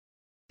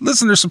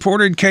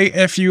Listener-supported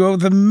KFUO,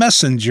 the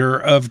messenger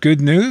of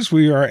good news.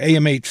 We are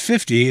AM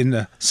 850 in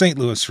the St.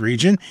 Louis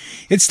region.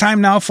 It's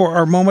time now for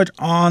our moment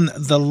on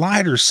the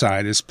lighter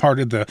side as part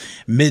of the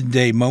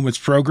Midday Moments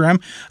program.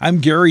 I'm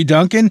Gary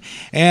Duncan,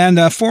 and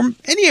for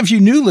any of you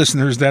new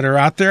listeners that are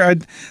out there,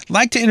 I'd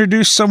like to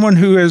introduce someone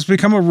who has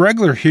become a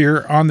regular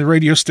here on the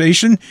radio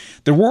station.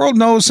 The world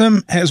knows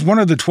him as one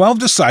of the 12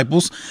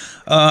 disciples,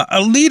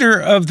 a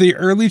leader of the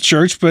early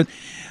church, but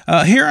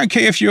here on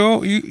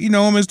KFUO, you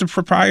know him as the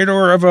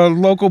proprietor of a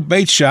local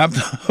bait shop,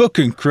 Hook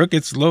and Crook.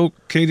 It's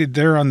located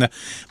there on the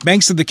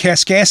banks of the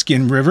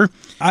Kaskaskin River.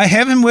 I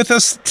have him with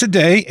us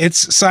today.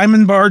 It's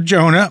Simon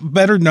Bar-Jonah,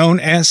 better known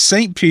as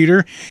St.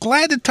 Peter.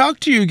 Glad to talk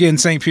to you again,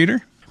 St.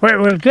 Peter.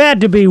 Well,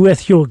 glad to be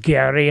with you,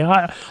 Gary.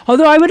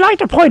 Although I would like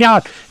to point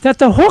out that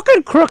the Hook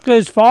and Crook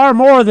is far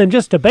more than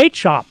just a bait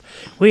shop.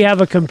 We have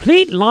a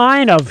complete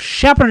line of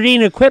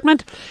shepherding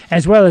equipment,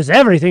 as well as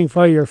everything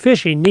for your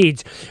fishing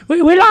needs.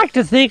 We like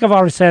to think of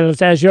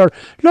ourselves as your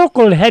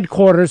local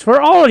headquarters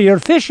for all your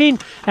fishing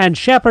and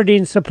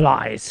shepherding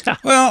supplies.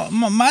 Well,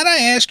 might I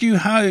ask you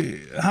how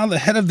the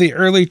head of the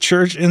early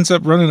church ends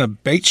up running a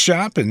bait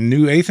shop in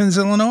New Athens,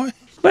 Illinois?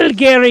 Well,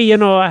 Gary,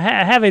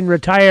 having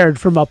retired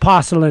from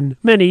apostling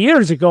many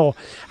years ago,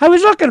 I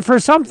was looking for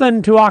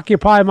something to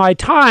occupy my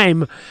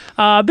time.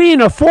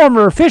 Being a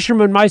former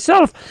fisherman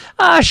myself,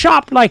 a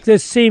shop like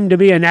this seemed to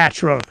be a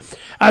natural.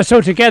 So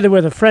together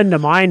with a friend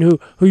of mine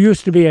who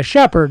used to be a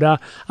shepherd, a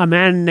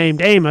man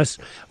named Amos,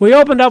 we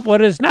opened up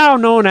what is now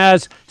known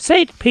as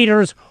St.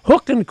 Peter's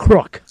Hook and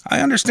Crook.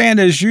 I understand,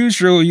 as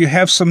usual, you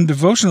have some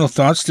devotional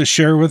thoughts to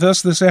share with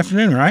us this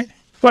afternoon, right?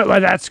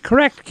 Well, that's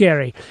correct,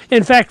 Gary.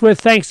 In fact,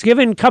 with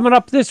Thanksgiving coming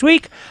up this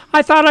week,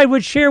 I thought I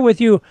would share with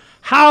you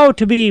how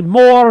to be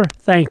more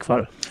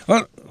thankful.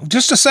 Well,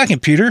 just a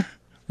second, Peter.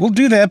 We'll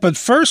do that, but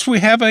first we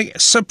have a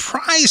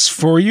surprise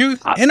for you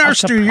in our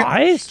studio.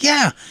 Surprise?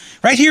 Yeah.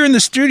 Right here in the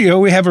studio,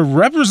 we have a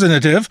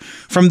representative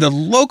from the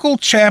local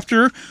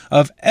chapter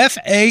of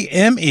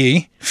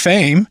F.A.M.E,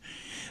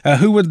 F.A.M.E,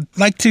 who would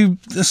like to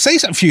say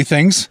a few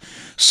things.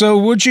 So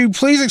would you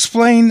please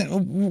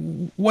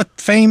explain what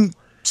F.A.M.E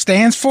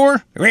stands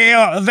for?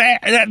 Well,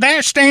 that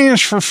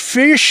stands for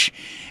Fish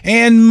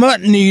and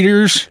Mutton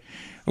Eaters.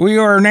 We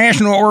are a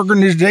national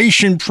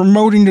organization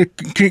promoting the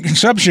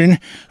consumption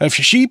of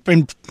sheep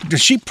and the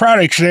sheep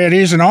products, that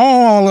is, and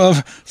all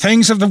of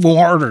things of the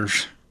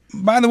waters.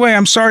 By the way,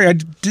 I'm sorry I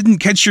didn't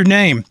catch your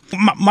name.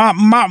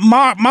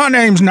 My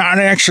name's not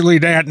actually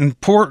that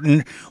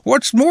important.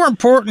 What's more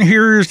important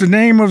here is the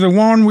name of the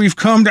one we've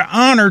come to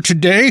honor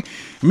today,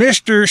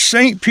 Mr.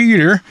 St.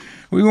 Peter.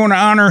 We want to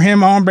honor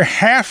him on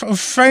behalf of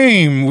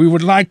F.A.M.E. We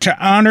would like to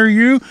honor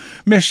you,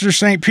 Mr.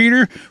 St.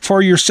 Peter,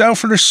 for your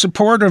selfless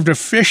support of the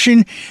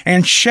fishing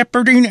and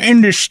shepherding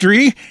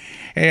industry.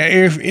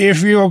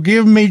 If you'll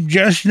give me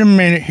just a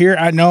minute here,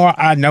 I know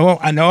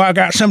I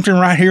got something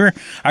right here.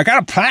 I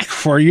got a plaque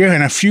for you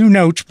and a few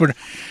notes, but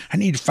I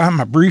need to find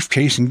my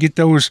briefcase and get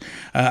those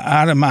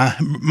out of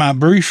my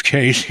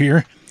briefcase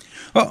here.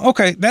 Oh,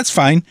 okay, that's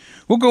fine.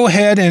 We'll go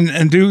ahead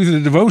and do the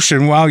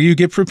devotion while you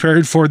get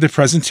prepared for the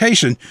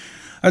presentation.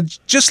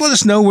 Just let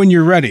us know when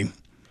you're ready.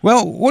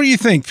 Well, what do you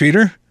think,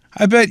 Peter?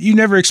 I bet you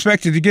never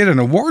expected to get an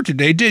award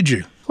today, did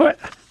you? Well,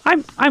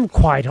 I'm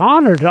quite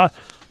honored,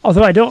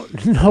 although I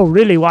don't know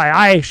really why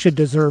I should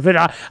deserve it.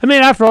 I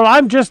mean, after all,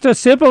 I'm just a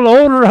simple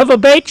owner of a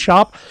bait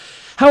shop.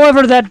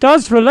 However, that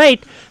does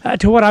relate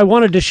to what I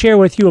wanted to share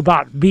with you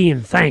about being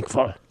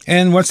thankful.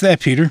 And what's that,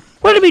 Peter?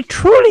 Well, to be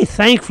truly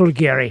thankful,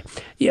 Gary,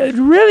 you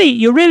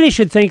really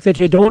should think that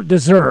you don't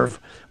deserve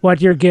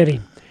what you're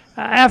getting.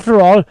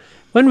 After all,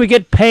 when we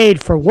get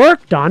paid for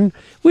work done,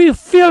 we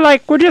feel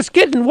like we're just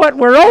getting what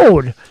we're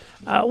owed.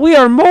 We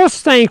are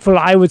most thankful,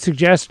 I would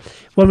suggest,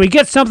 when we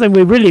get something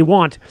we really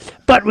want,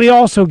 but we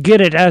also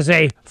get it as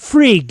a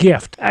free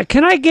gift.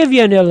 Can I give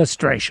you an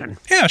illustration?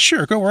 Yeah,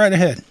 sure. Go right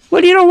ahead.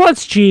 Well,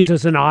 once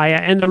Jesus and I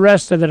and the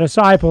rest of the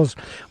disciples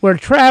were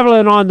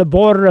traveling on the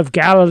border of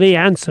Galilee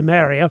and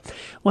Samaria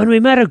when we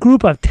met a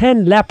group of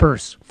 10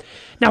 lepers.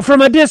 Now, from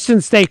a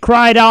distance, they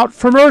cried out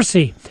for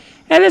mercy.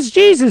 And as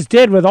Jesus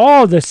did with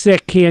all the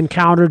sick he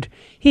encountered,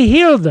 he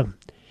healed them.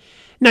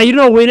 Now,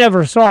 we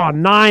never saw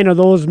 9 of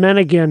those men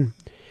again.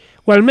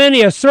 While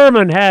many a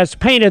sermon has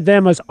painted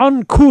them as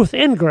uncouth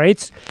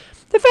ingrates,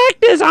 the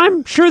fact is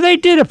I'm sure they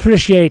did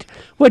appreciate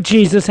what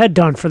Jesus had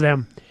done for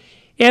them.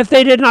 If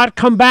they did not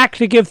come back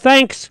to give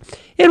thanks,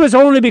 it was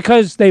only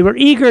because they were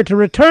eager to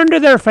return to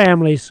their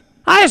families.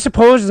 I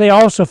suppose they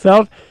also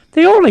felt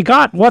they only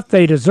got what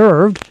they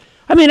deserved.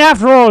 I mean,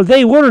 after all,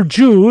 they were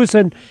Jews,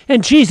 and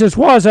Jesus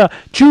was a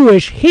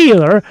Jewish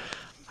healer.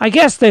 I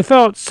guess they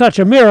felt such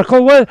a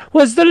miracle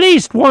was the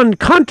least one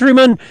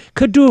countryman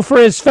could do for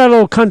his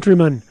fellow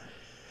countrymen.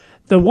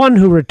 The one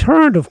who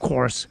returned, of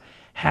course,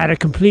 had a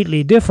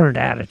completely different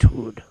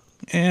attitude.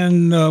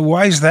 And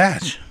why's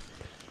that?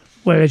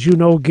 Well, as you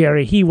know,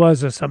 Gary, he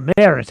was a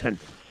Samaritan.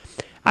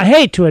 I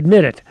hate to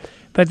admit it,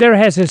 But there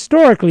has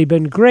historically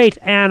been great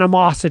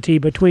animosity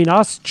between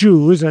us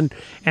Jews and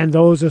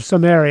those of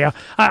Samaria.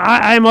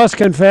 I must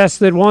confess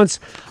that once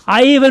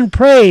I even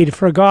prayed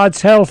for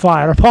God's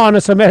hellfire upon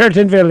a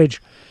Samaritan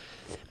village.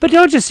 But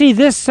don't you see,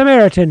 this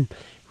Samaritan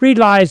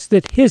realized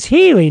that his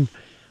healing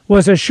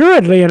was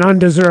assuredly an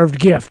undeserved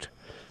gift.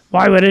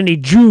 Why would any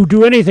Jew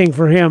do anything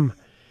for him?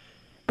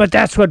 But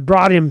that's what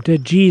brought him to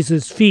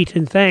Jesus' feet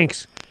in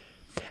thanks.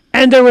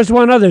 And there was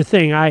one other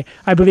thing, I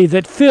believe,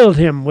 that filled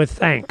him with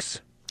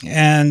thanks.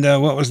 And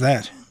what was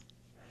that?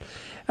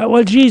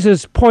 Well,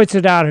 Jesus points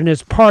it out in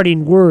his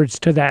parting words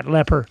to that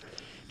leper.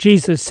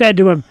 Jesus said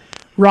to him,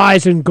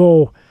 "Rise and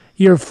go.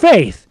 Your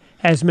faith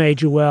has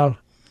made you well."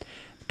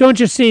 Don't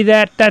you see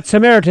that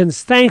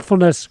Samaritan's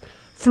thankfulness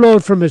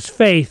flowed from his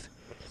faith?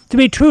 To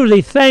be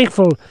truly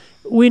thankful,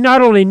 we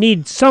not only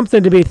need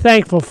something to be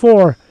thankful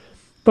for,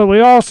 but we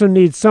also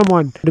need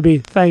someone to be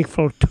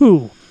thankful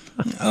to.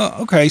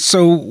 Okay,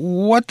 so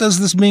what does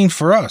this mean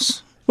for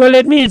us? Well,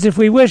 it means if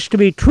we wish to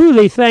be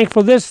truly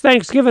thankful this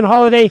Thanksgiving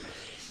holiday,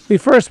 we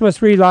first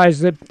must realize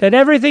that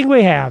everything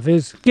we have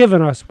is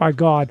given us by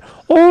God,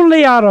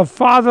 only out of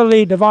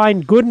fatherly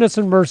divine goodness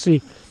and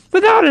mercy,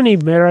 without any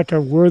merit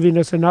or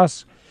worthiness in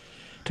us.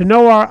 To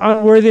know our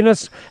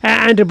unworthiness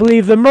and to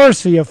believe the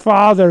mercy of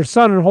Father,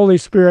 Son, and Holy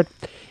Spirit,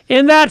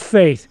 in that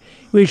faith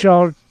we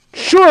shall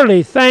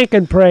surely thank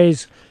and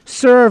praise,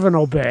 serve and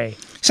obey.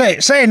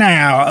 Say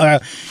now,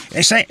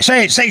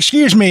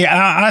 excuse me,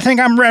 I think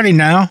I'm ready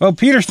now. Well,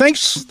 Peter,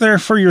 thanks there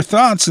for your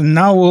thoughts, and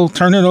now we'll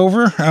turn it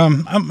over.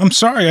 I'm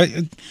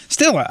sorry,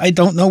 I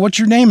don't know what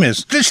your name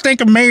is. Just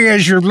think of me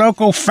as your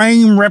local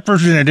F.A.M.E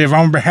representative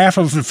on behalf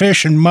of the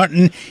fish and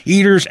mutton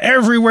eaters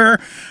everywhere.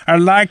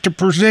 I'd like to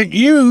present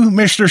you,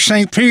 Mr.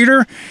 St.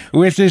 Peter,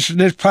 with this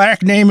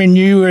plaque naming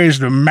you as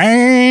the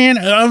Man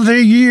of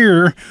the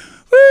Year.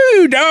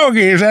 Woo,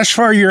 doggies, that's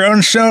for your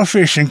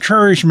unselfish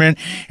encouragement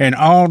and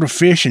all the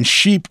fish and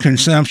sheep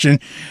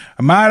consumption.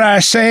 Might I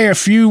say a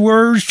few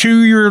words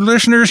to your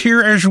listeners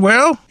here as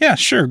well? Yeah,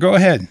 sure, go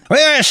ahead.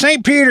 Well, as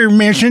St. Peter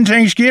mentioned,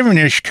 Thanksgiving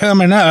is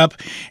coming up,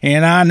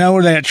 and I know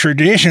that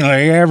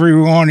traditionally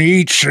everyone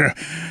eats a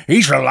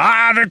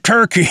lot of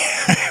turkey.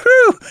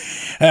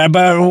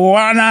 But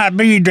why not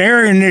be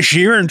daring this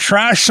year and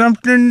try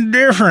something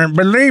different?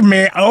 Believe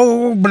me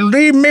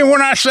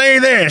when I say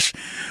this,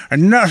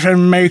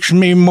 nothing makes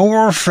me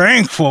more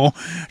thankful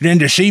than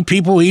to see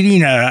people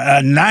eating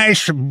a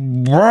nice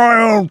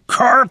broiled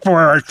carp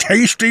or a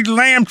tasty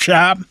lamb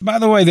chop. By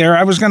the way there,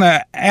 I was going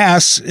to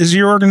ask, is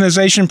your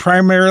organization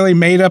primarily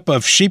made up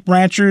of sheep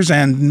ranchers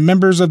and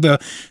members of the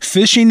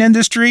fishing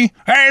industry?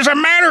 As a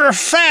matter of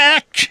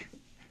fact,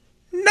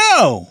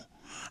 no.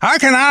 I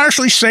can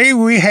honestly say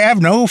we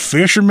have no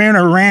fishermen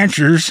or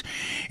ranchers.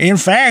 In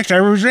fact, I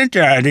resent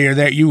the idea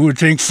that you would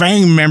think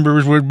F.A.M.E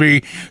members would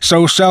be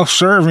so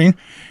self-serving.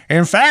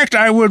 In fact,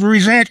 I would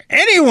resent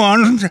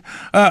anyone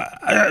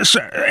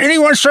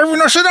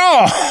serving us at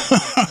all.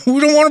 We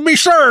don't want to be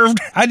served.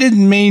 I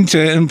didn't mean to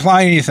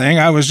imply anything.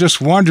 I was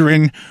just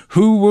wondering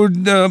who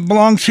would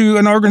belong to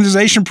an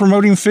organization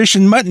promoting fish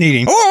and mutton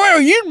eating. Oh, well,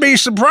 you'd be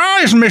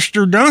surprised,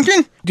 Mr.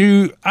 Duncan.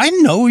 Do I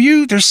know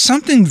you? There's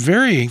something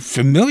very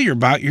familiar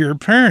about your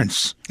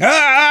appearance. No,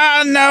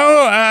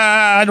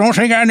 I don't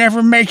think I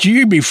never met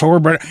you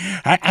before, but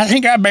I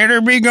think I better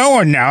be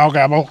going now,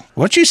 Gobble.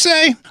 What'd you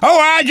say? Oh,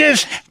 I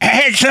just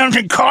had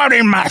something caught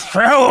in my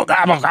throat,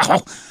 Gobble,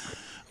 Gobble.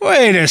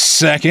 Wait a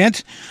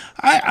second.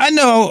 I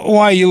know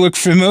why you look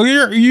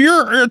familiar.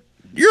 You're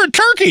a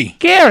turkey.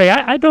 Gary,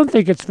 I don't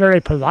think it's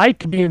very polite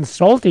to be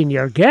insulting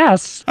your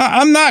guests.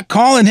 I'm not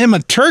calling him a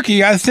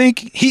turkey. I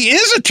think he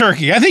is a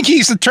turkey. I think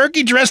he's a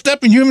turkey dressed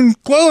up in human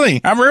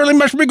clothing. I really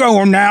must be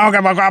going now.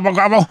 Gobble, gobble,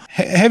 gobble.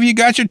 Have you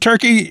got your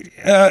turkey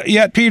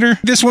yet, Peter?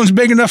 This one's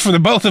big enough for the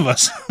both of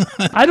us.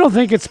 I don't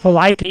think it's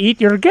polite to eat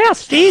your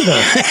guest either.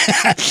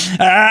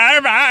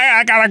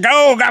 I gotta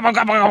go. Gobble,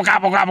 gobble, gobble,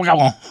 gobble, gobble,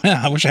 gobble.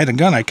 Yeah, I wish I had a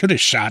gun. I could have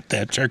shot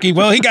that turkey.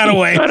 Well, he got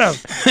away.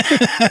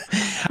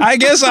 I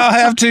guess I'll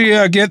have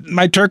to get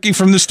my turkey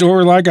from the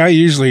store like I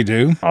usually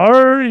do.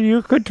 Or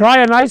you could try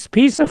a nice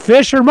piece of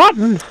fish or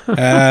mutton.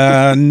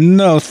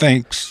 No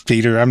thanks,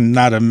 Peter. I'm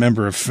not a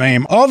member of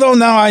F.A.M.E. Although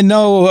now I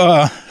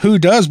know who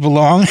does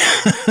belong.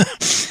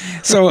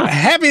 So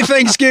happy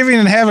Thanksgiving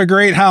and have a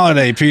great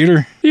holiday,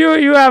 Peter.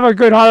 You have a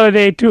good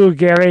holiday too,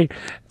 Gary.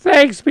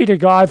 Thanks be to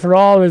God for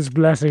all his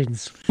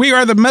blessings. We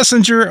are the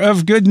messenger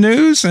of good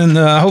news, and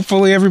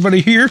hopefully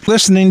everybody here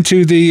listening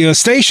to the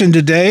station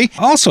today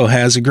also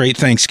has a great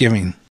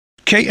Thanksgiving.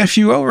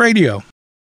 KFUO Radio.